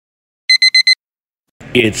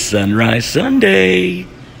It's Sunrise Sunday.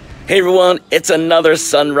 Hey everyone, it's another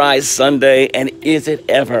Sunrise Sunday, and is it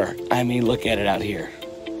ever? I mean, look at it out here.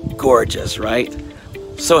 Gorgeous, right?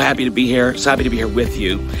 So happy to be here, so happy to be here with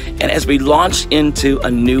you. And as we launch into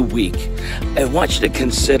a new week, I want you to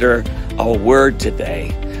consider a word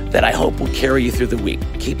today that I hope will carry you through the week.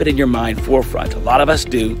 Keep it in your mind forefront. A lot of us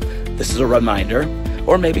do. This is a reminder,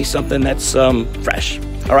 or maybe something that's fresh.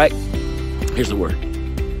 All right, here's the word: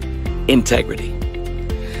 integrity.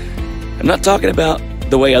 I'm not talking about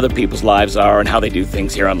the way other people's lives are and how they do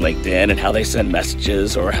things here on LinkedIn and how they send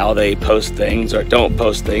messages or how they post things or don't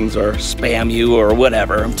post things or spam you or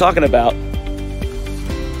whatever. I'm talking about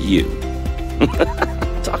you.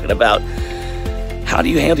 I'm talking about how do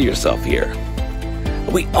you handle yourself here?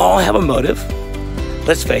 We all have a motive.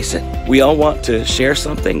 Let's face it. We all want to share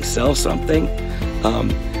something, sell something,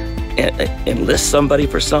 enlist somebody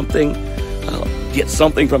for something, get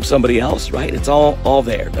something from somebody else, right? It's all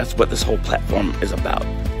there. That's what this whole platform is about.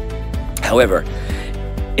 However,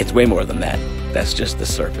 it's way more than that. That's just the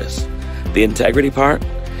surface. The integrity part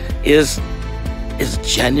is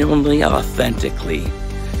genuinely, authentically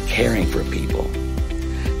caring for people.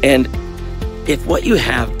 And if what you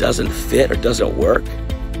have doesn't fit or doesn't work,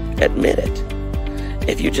 admit it.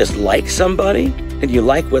 If you just like somebody and you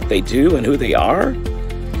like what they do and who they are,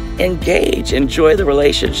 engage, enjoy the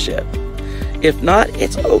relationship. If not,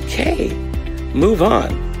 it's okay. Move on.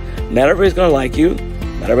 Not everybody's gonna like you.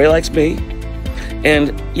 Not everybody likes me.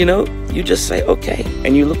 And you just say, okay.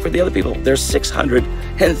 And you look for the other people. There's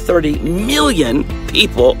 630 million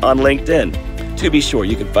people on LinkedIn. To be sure,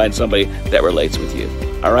 you can find somebody that relates with you.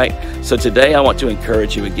 All right? So today I want to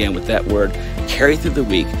encourage you again with that word. Carry through the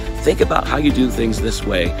week. Think about how you do things this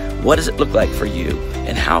way. What does it look like for you?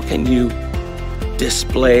 And how can you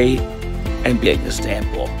display and be an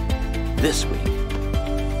example this week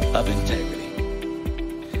of integrity?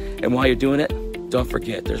 And while you're doing it, don't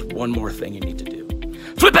forget there's one more thing you need to do.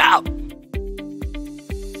 Flip out!